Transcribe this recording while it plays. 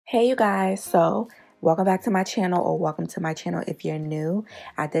Hey you guys, so welcome back to my channel, or welcome to my channel if you're new.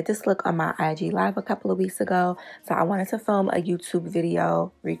 I did this look on my IG live a couple of weeks ago, so I wanted to film a YouTube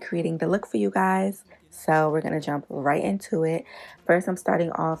video recreating the look for you guys. So we're going to jump right into it. First, I'm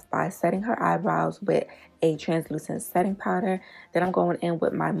starting off by setting her eyebrows with a translucent setting powder. Then I'm going in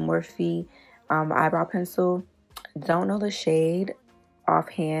with my Morphe eyebrow pencil. Don't know the shade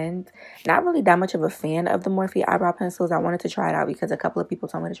offhand. Not really that much of a fan of the Morphe eyebrow pencils. I wanted to try it out because a couple of people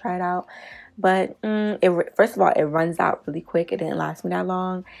told me to try it out, but first of all, it runs out really quick. It didn't last me that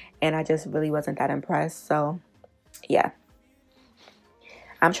long, and I just really wasn't that impressed. So yeah,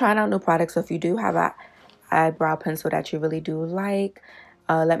 I'm trying out new products. So if you do have a eyebrow pencil that you really do like,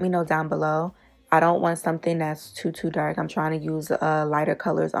 let me know down below. I don't want something that's too dark. I'm trying to use lighter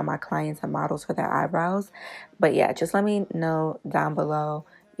colors on my clients and models for their eyebrows. But yeah, just let me know down below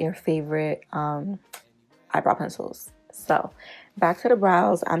your favorite eyebrow pencils. So back to the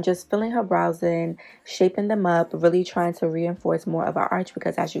brows. I'm just filling her brows in, shaping them up, really trying to reinforce more of an arch,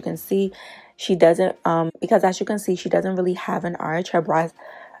 because as you can see, she doesn't really have an arch. Her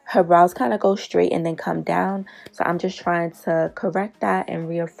brows kind of go straight and then come down. So I'm just trying to correct that and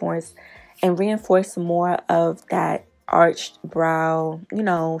reinforce more of that arched brow, you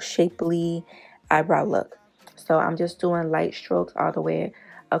know, shapely eyebrow look. So I'm just doing light strokes all the way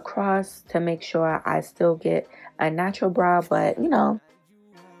across to make sure I still get a natural brow, but you know.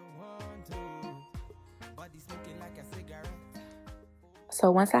 So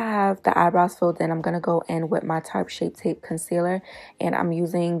once I have the eyebrows filled in, I'm going to go in with my Tarte Shape Tape Concealer, and I'm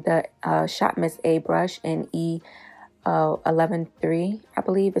using the Shot Miss A brush in E113, I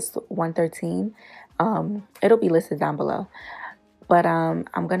believe it's 113. It'll be listed down below. But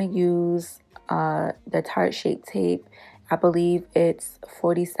I'm going to use the Tarte Shape Tape. I believe it's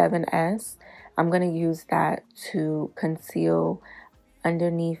 47S. I'm going to use that to conceal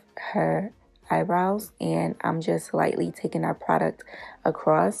underneath her eyebrows, and I'm just lightly taking that product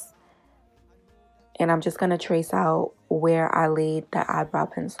across, and I'm just going to trace out where I laid the eyebrow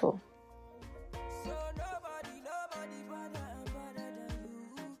pencil.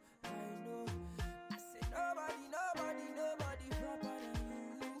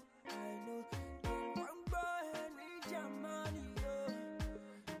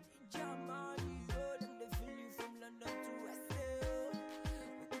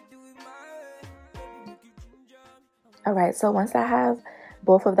 Alright, so once I have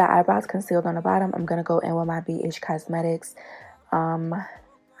both of the eyebrows concealed on the bottom, I'm going to go in with my BH Cosmetics. I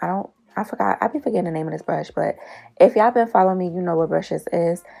be forgetting the name of this brush, but if y'all been following me, you know what brush this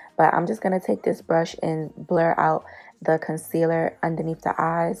is. But I'm just going to take this brush and blur out the concealer underneath the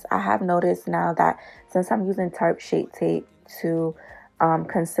eyes. I have noticed now that since I'm using Tarte Shape Tape to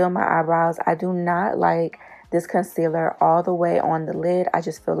conceal my eyebrows, I do not like this concealer all the way on the lid. I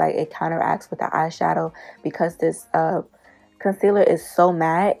just feel like it counteracts with the eyeshadow, because this concealer is so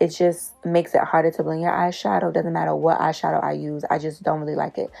matte. It just makes it harder to blend your eyeshadow. Doesn't matter what eyeshadow I use. I just don't really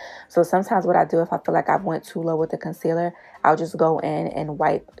like it. So sometimes what I do, if I feel like I went too low with the concealer, I'll just go in and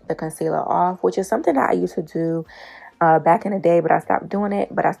wipe the concealer off, which is something that I used to do back in the day, but I stopped doing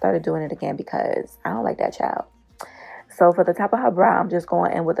it. But I started doing it again because I don't like that child. So for the top of her brow, I'm just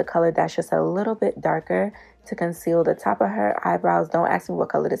going in with a color that's just a little bit darker to conceal the top of her eyebrows. Don't ask me what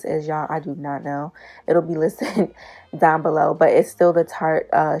color this is, y'all. I do not know. It'll be listed down below, but it's still the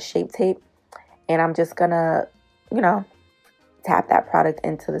Tarte Shape Tape. And I'm just gonna, you know, tap that product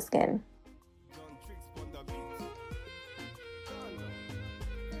into the skin.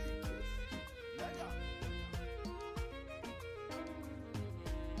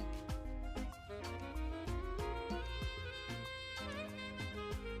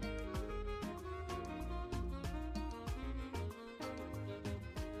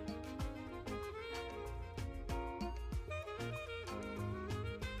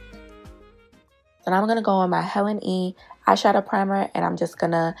 So now I'm going to go on my Helen E eyeshadow primer, and I'm just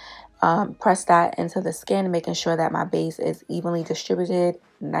going to press that into the skin, making sure that my base is evenly distributed,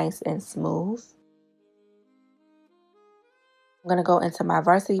 nice and smooth. I'm going to go into my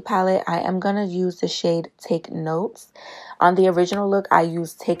Varsity palette. I am going to use the shade Take Notes. On the original look, I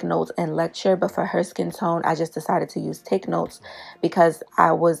used Take Notes and Lecture, but for her skin tone, I just decided to use Take Notes because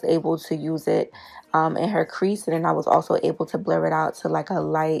I was able to use it in her crease, and then I was also able to blur it out to like a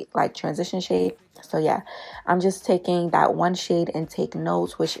light, like transition shade. So yeah, I'm just taking that one shade and Take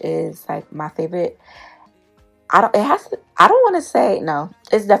Notes, which is like my favorite. I don't want to say, no,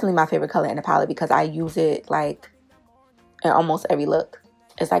 it's definitely my favorite color in the palette because I use it like in almost every look.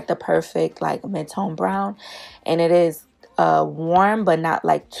 It's like the perfect like mid-tone brown, and it is warm but not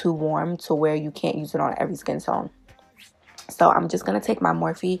like too warm to where you can't use it on every skin tone. So I'm just going to take my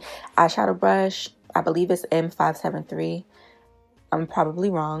Morphe eyeshadow brush. I believe it's M573. I'm probably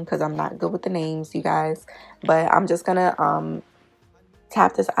wrong because I'm not good with the names, you guys. But I'm just going to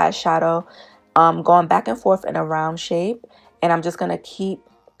tap this eyeshadow, going back and forth in a round shape. And I'm just going to keep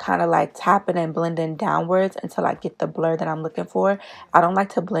kind of like tapping and blending downwards until I get the blur that I'm looking for. I don't like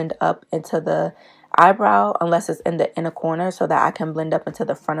to blend up into the eyebrow unless it's in the inner corner so that I can blend up into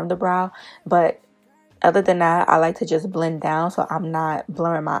the front of the brow. But other than that, I like to just blend down so I'm not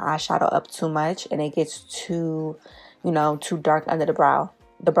blurring my eyeshadow up too much and it gets too, you know, too dark under the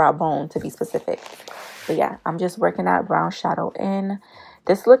brow bone to be specific. But yeah, I'm just working that brown shadow in.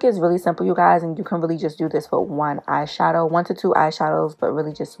 This look is really simple, you guys, and you can really just do this with one eyeshadow, 1 to 2 eyeshadows, but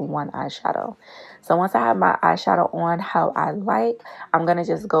really just one eyeshadow. So once I have my eyeshadow on how I like, I'm going to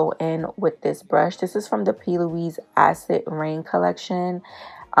just go in with this brush. This is from the Louise Acid Rain collection.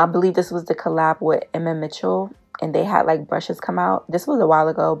 I believe this was the collab with Emma Mitchell, and they had like brushes come out. This was a while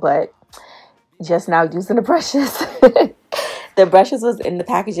ago, but just now using the brushes. The brushes was in the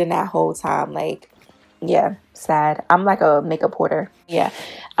packaging that whole time, like, yeah, sad. I'm like a makeup hoarder. Yeah,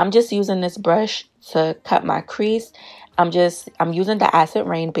 I'm just using this brush to cut my crease. I'm using the Acid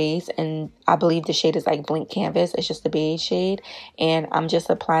Rain base, and I believe the shade is like Blank Canvas. It's just a beige shade, and I'm just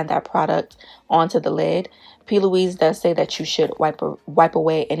applying that product onto the lid. P. Louise does say that you should wipe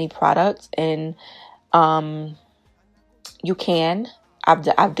away any products, and you can.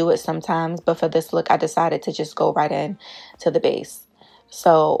 I do it sometimes, but for this look, I decided to just go right in to the base.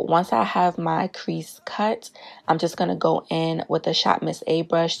 So once I have my crease cut, I'm just going to go in with a Shot Miss A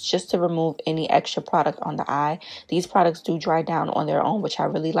brush just to remove any extra product on the eye. These products do dry down on their own, which I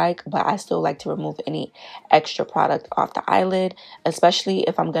really like, but I still like to remove any extra product off the eyelid, especially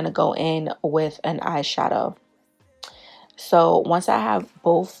if I'm going to go in with an eyeshadow. So once I have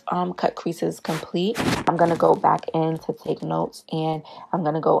both cut creases complete, I'm going to go back in to take notes, and I'm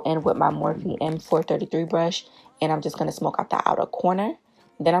going to go in with my Morphe M433 brush, and I'm just going to smoke out the outer corner.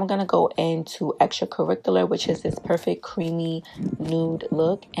 Then I'm going to go into Xtracurricular, which is this perfect creamy nude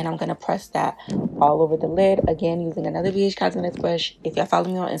look, and I'm going to press that all over the lid, again using another BH Cosmetics brush. If y'all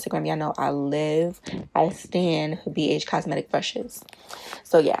follow me on Instagram, y'all know I stand for BH Cosmetic brushes.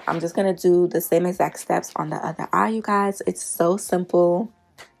 So yeah, I'm just going to do the same exact steps on the other eye, you guys. It's so simple.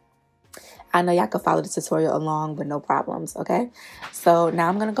 I know y'all can follow the tutorial along with no problems, okay? So now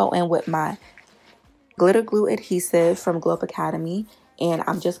I'm going to go in with my glitter glue adhesive from Glow Up Academy. And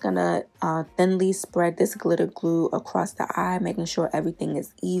I'm just going to thinly spread this glitter glue across the eye, making sure everything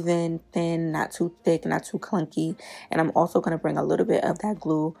is even, thin, not too thick, not too clunky. And I'm also going to bring a little bit of that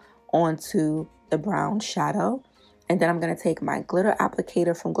glue onto the brown shadow. And then I'm going to take my glitter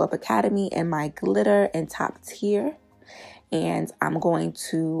applicator from Glow Up Academy and my glitter in top tier. And I'm going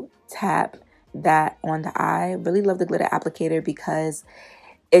to tap that on the eye. Really love the glitter applicator because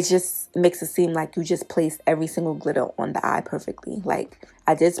it just makes it seem like you just placed every single glitter on the eye perfectly. Like,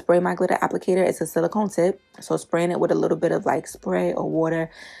 I did spray my glitter applicator. It's a silicone tip, so spraying it with a little bit of like spray or water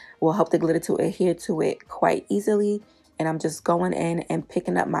will help the glitter to adhere to it quite easily. And I'm just going in and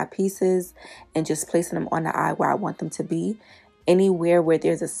picking up my pieces and just placing them on the eye where I want them to be. Anywhere where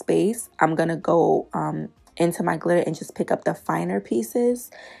there's a space, I'm going to go into my glitter and just pick up the finer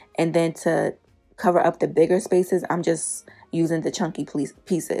pieces. And then to cover up the bigger spaces, I'm just using the chunky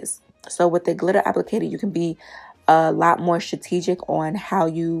pieces. So with the glitter applicator, you can be a lot more strategic on how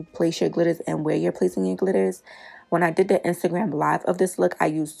you place your glitters and where you're placing your glitters. When I did the Instagram live of this look, I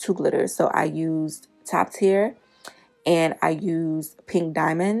used 2 glitters. So I used Top Tier and I used Pink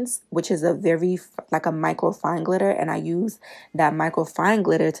Diamonds, which is a very like a micro fine glitter. And I used that micro fine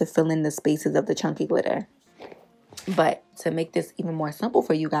glitter to fill in the spaces of the chunky glitter. But to make this even more simple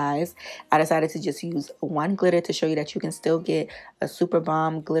for you guys, I decided to just use 1 glitter to show you that you can still get a super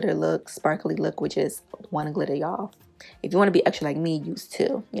bomb glitter look, sparkly look, which is 1 glitter, y'all. If you want to be extra like me, use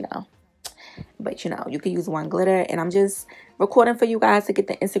 2, you know. But, you know, you can use 1 glitter. And I'm just recording for you guys to get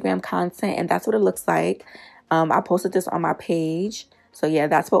the Instagram content. And that's what it looks like. I posted this on my page. So, yeah,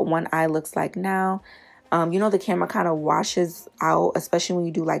 that's what one eye looks like now. You know, the camera kind of washes out, especially when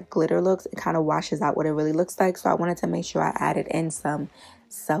you do like glitter looks, it kind of washes out what it really looks like. So I wanted to make sure I added in some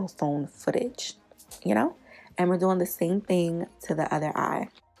cell phone footage, you know, and we're doing the same thing to the other eye.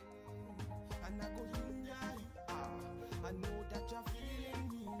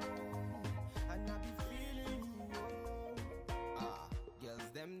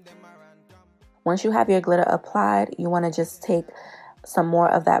 Once you have your glitter applied, you want to just take some more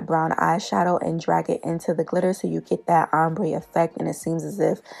of that brown eyeshadow and drag it into the glitter so you get that ombre effect, and it seems as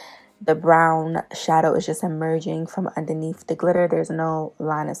if the brown shadow is just emerging from underneath the glitter. There's no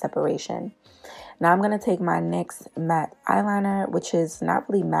line of separation. Now I'm going to take my NYX matte eyeliner, which is not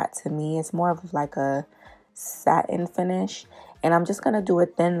really matte to me. It's more of like a satin finish. And I'm just going to do a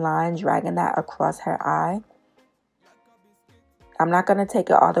thin line, dragging that across her eye. I'm not going to take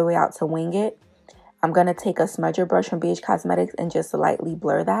it all the way out to wing it. I'm going to take a smudger brush from BH Cosmetics and just lightly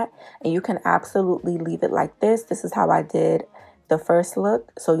blur that. And you can absolutely leave it like this. This is how I did the first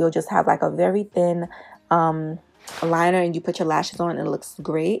look. So you'll just have like a very thin liner and you put your lashes on and it looks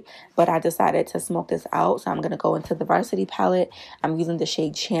great. But I decided to smoke this out, so I'm going to go into the Varsity palette. I'm using the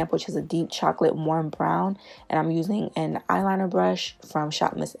shade Champ, which is a deep chocolate warm brown, and I'm using an eyeliner brush from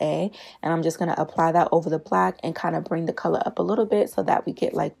Shop Miss A, and I'm just going to apply that over the black and kind of bring the color up a little bit so that we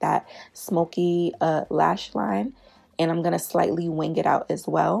get like that smoky lash line. And I'm going to slightly wing it out as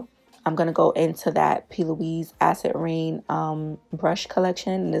well. I'm going to go into that P. Louise Acid Rain brush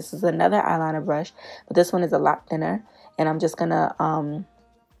collection. And this is another eyeliner brush, but this one is a lot thinner. And I'm just going to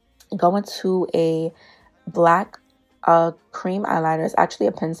go into a black cream eyeliner. It's actually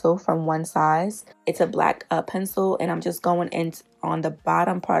a pencil from One Size. It's a black pencil, and I'm just going in on the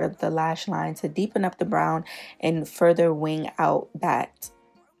bottom part of the lash line to deepen up the brown and further wing out that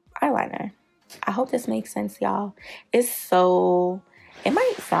eyeliner. I hope this makes sense, y'all. It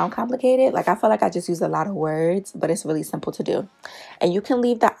might sound complicated. Like, I feel like I just use a lot of words, but it's really simple to do. And you can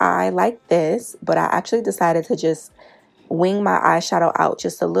leave the eye like this, but I actually decided to just wing my eyeshadow out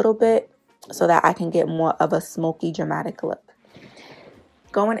just a little bit so that I can get more of a smoky, dramatic look.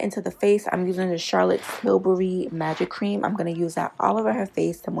 Going into the face, I'm using the Charlotte Tilbury Magic Cream. I'm going to use that all over her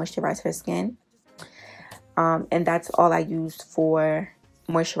face to moisturize her skin. And that's all I used for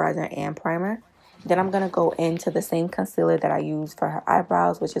moisturizer and primer. Then I'm going to go into the same concealer that I used for her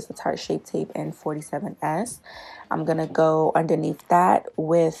eyebrows, which is the Tarte Shape Tape in 47S. I'm going to go underneath that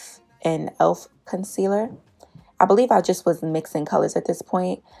with an e.l.f. concealer. I believe I just was mixing colors at this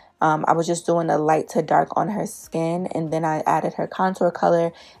point. I was just doing a light to dark on her skin, and then I added her contour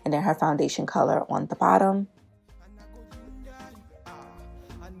color and then her foundation color on the bottom.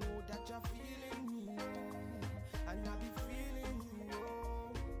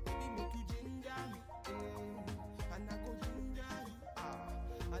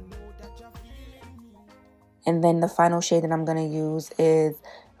 And then the final shade that I'm going to use is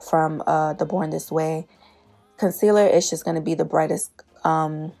from the Born This Way concealer. It's just going to be the brightest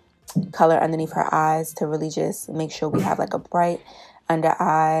color underneath her eyes to really just make sure we have like a bright under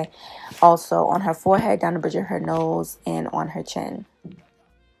eye. Also on her forehead, down the bridge of her nose, and on her chin.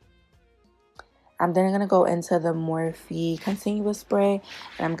 I'm then going to go into the Morphe Continuous Spray,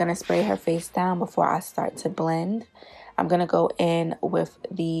 and I'm going to spray her face down before I start to blend. I'm going to go in with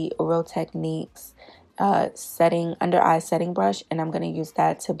the Real Techniques under eye setting brush, and I'm going to use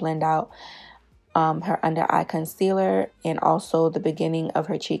that to blend out her under eye concealer and also the beginning of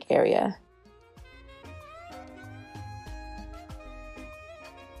her cheek area.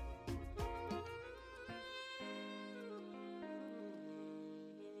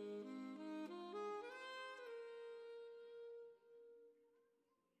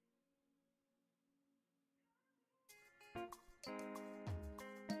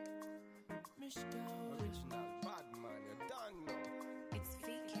 Original bad man, you don't know. It's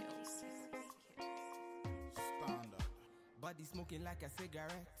VQs. Standard. Body smoking like a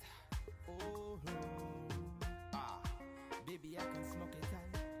cigarette. Oh, baby, I can smoke it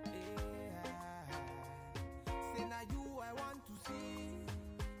all. Yeah. Say now you I want to see.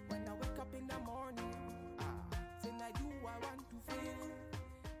 When I wake up in the morning. Say now you I want to feel.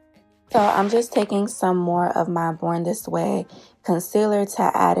 So I'm just taking some more of my Born This Way concealer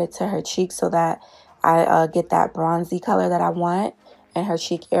to add it to her cheeks so that I get that bronzy color that I want in her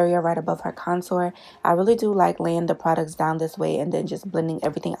cheek area right above her contour. I really do like laying the products down this way and then just blending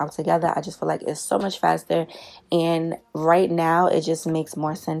everything out together. I just feel like it's so much faster, and right now it just makes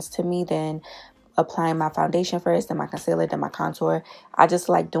more sense to me than applying my foundation first, then my concealer, then my contour. I just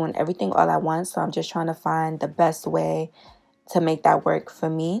like doing everything all at once, so I'm just trying to find the best way to make that work for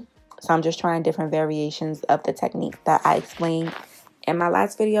me. So I'm just trying different variations of the technique that I explained in my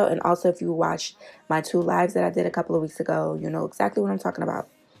last video. And also, if you watched my 2 lives that I did a couple of weeks ago, you know exactly what I'm talking about.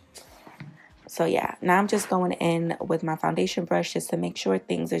 So yeah, now I'm just going in with my foundation brush just to make sure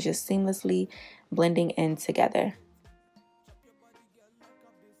things are just seamlessly blending in together.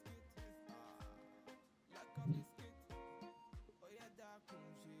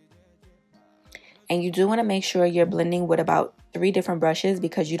 And you do want to make sure you're blending with about 3 different brushes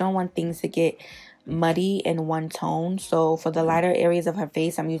because you don't want things to get muddy in one tone. So for the lighter areas of her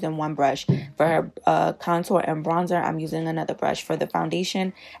face, I'm using one brush. For her contour and bronzer, I'm using another brush. For the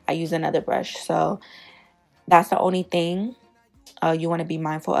foundation, I use another brush. So that's the only thing you want to be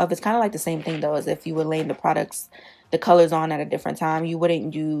mindful of. It's kind of like the same thing though as if you were laying the colors on at a different time. You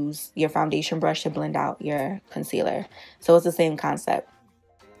wouldn't use your foundation brush to blend out your concealer. So it's the same concept.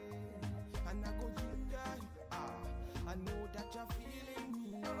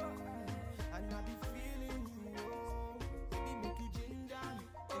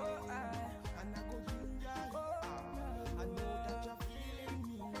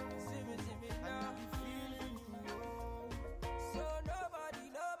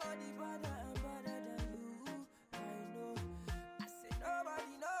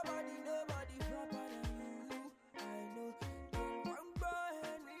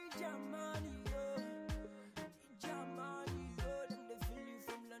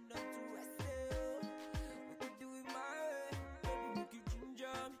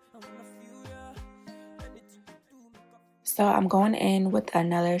 So I'm going in with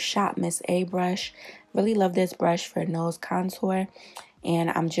another Shop Miss A brush. Really love this brush for nose contour. And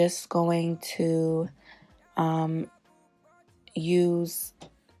I'm just going to use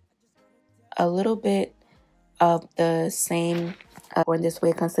a little bit of the same Born This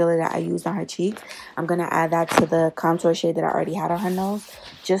Way concealer that I used on her cheeks. I'm going to add that to the contour shade that I already had on her nose,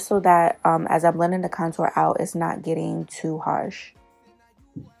 just so that as I'm blending the contour out, it's not getting too harsh.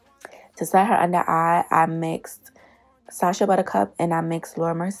 To set her under eye, I mixed Sacha Buttercup and I mixed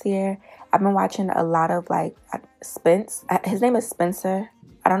Laura Mercier. I've been watching a lot of like Spence. His name is Spencer.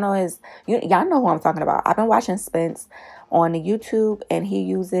 I don't know y'all know who I'm talking about. I've been watching Spence on YouTube, and he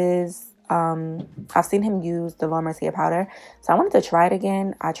uses I've seen him use the Laura Mercier powder. So I wanted to try it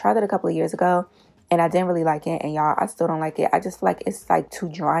again. I tried it a couple of years ago and I didn't really like it, and y'all, I still don't like it. I just feel like it's like too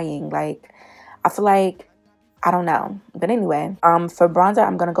drying. Like I feel like, I don't know. But anyway, for bronzer,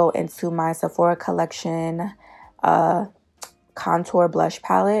 I'm gonna go into my Sephora collection contour blush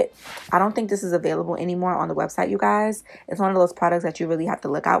palette. I don't think this is available anymore on the website, you guys. It's one of those products that you really have to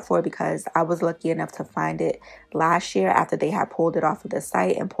look out for, because I was lucky enough to find it last year after they had pulled it off of the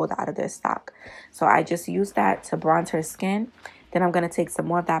site and pulled it out of their stock. So I just used that to bronze her skin. Then I'm going to take some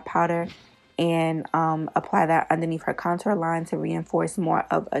more of that powder and apply that underneath her contour line to reinforce more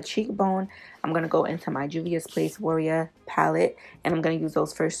of a cheekbone. I'm going to go into my Juvia's Place Warrior palette, and I'm going to use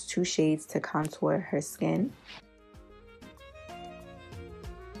those first two shades to contour her skin.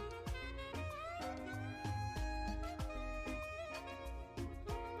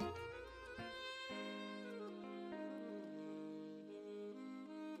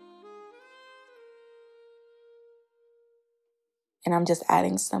 And I'm just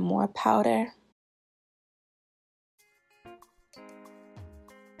adding some more powder.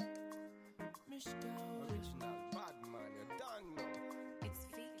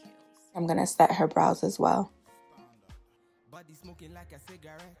 I'm gonna set her brows as well. Body smoking like a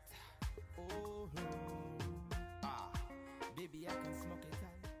cigarette. Baby, I can smoke it.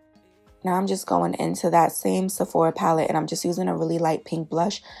 Now I'm just going into that same Sephora palette, and I'm just using a really light pink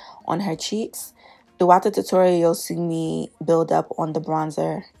blush on her cheeks. Throughout the tutorial, you'll see me build up on the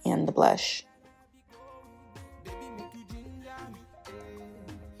bronzer and the blush.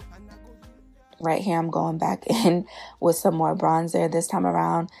 Right here, I'm going back in with some more bronzer. This time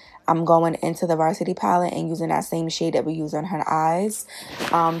around, I'm going into the Varsity palette and using that same shade that we use on her eyes.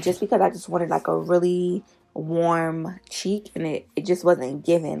 Just because I just wanted like a really warm cheek, and it just wasn't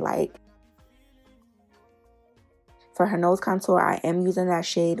given. Like, for her nose contour, I am using that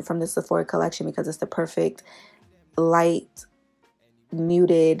shade from the Sephora collection because it's the perfect light,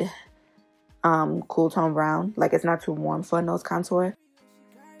 muted, cool tone brown. Like, it's not too warm for a nose contour.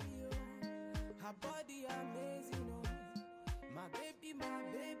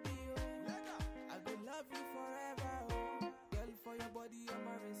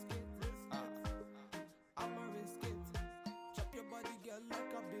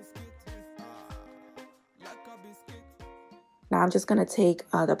 Now I'm just going to take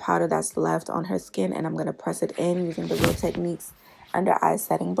the powder that's left on her skin, and I'm going to press it in using the Real Techniques under eye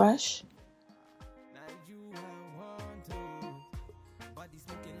setting brush.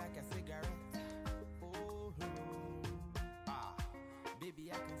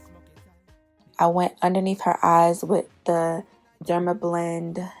 I went underneath her eyes with the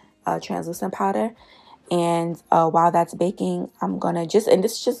dermablend translucent powder. And while that's baking, I'm gonna this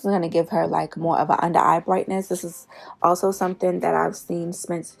is just gonna give her like more of an under eye brightness. This is also something that I've seen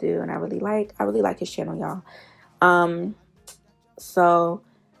Spence do, and I really like his channel, y'all. So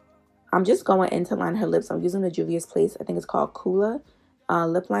I'm just going in to line her lips. I'm using the Juvia's Place, I think it's called Cooler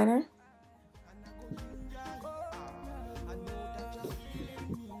lip liner.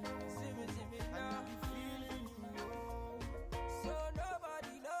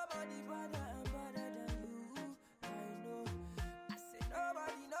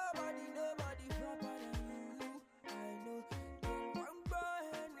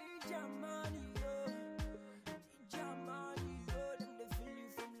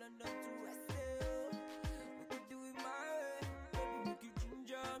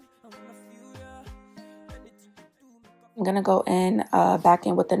 I'm going to go in back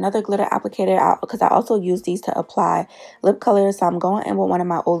in with another glitter applicator because I also use these to apply lip color. So I'm going in with one of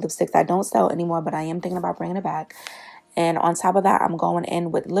my old lipsticks. I don't sell anymore, but I am thinking about bringing it back. And on top of that, I'm going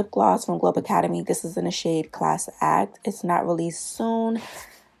in with lip gloss from Globe Academy. This is in the shade Class Act. It's not released soon.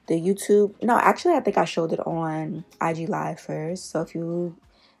 The YouTube... No, actually, I think I showed it on IG Live first. So if you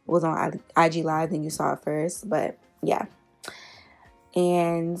was on IG Live, then you saw it first. But yeah.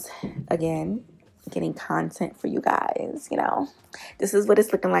 And again, getting content for you guys, you know. This is what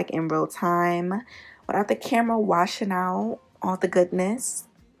it's looking like in real time without the camera washing out all the goodness.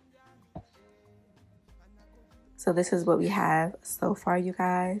 So this is what we have so far, you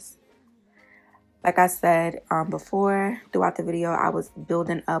guys. Like I said before, throughout the video, I was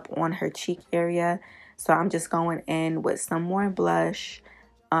building up on her cheek area. So I'm just going in with some more blush.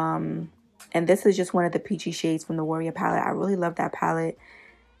 And this is just one of the peachy shades from the Warrior palette. I really love that palette.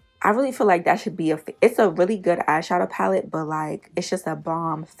 I really feel like that should be it's a really good eyeshadow palette, but like it's just a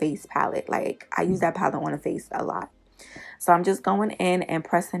bomb face palette. Like I use that palette on the face a lot. So I'm just going in and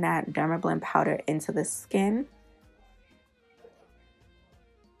pressing that dermablend powder into the skin.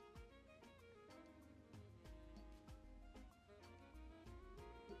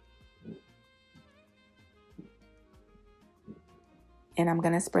 And I'm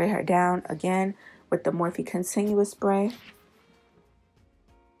going to spray her down again with the Morphe Continuous Spray.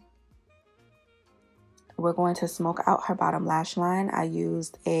 We're going to smoke out her bottom lash line. I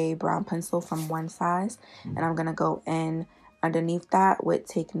used a brown pencil from One Size. And I'm going to go in underneath that with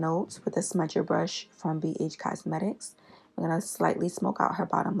Take Notes with a smudger brush from BH Cosmetics. I'm going to slightly smoke out her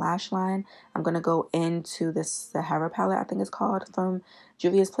bottom lash line. I'm going to go into this SEPHORA palette, I think it's called, from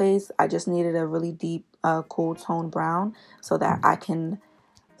Juvia's Place. I just needed a really deep, cool tone brown so that I can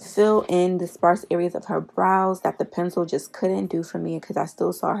fill in the sparse areas of her brows that the pencil just couldn't do for me because I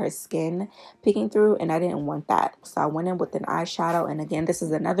still saw her skin peeking through and I didn't want that. So I went in with an eyeshadow, and again, this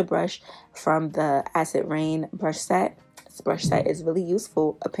is another brush from the Acid Rain brush set. This brush set is really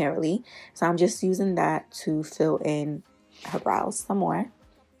useful apparently, so I'm just using that to fill in her brows some more.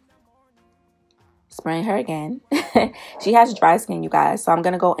 Spraying her again. She has dry skin, you guys, so I'm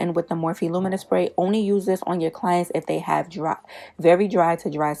going to go in with the Morphe Luminous Spray. Only use this on your clients if they have very dry to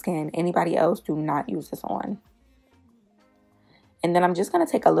dry skin. Anybody else, do not use this on. And then I'm just going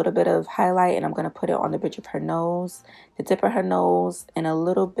to take a little bit of highlight and I'm going to put it on the bridge of her nose, the tip of her nose, and a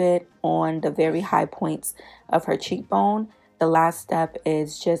little bit on the very high points of her cheekbone. The last step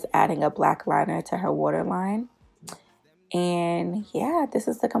is just adding a black liner to her waterline. And yeah, this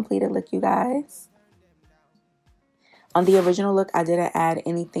is the completed look, you guys. On the original look, I didn't add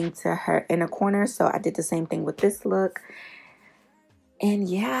anything to her inner corner, so I did the same thing with this look. And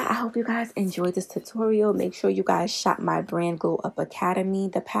yeah, I hope you guys enjoyed this tutorial. Make sure you guys shop my brand Glow Up Academy.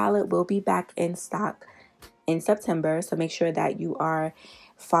 The palette will be back in stock in September, so make sure that you are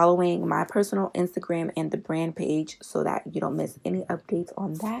following my personal Instagram and the brand page so that you don't miss any updates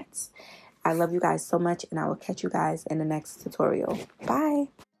on that. I love you guys so much, and I will catch you guys in the next tutorial. Bye!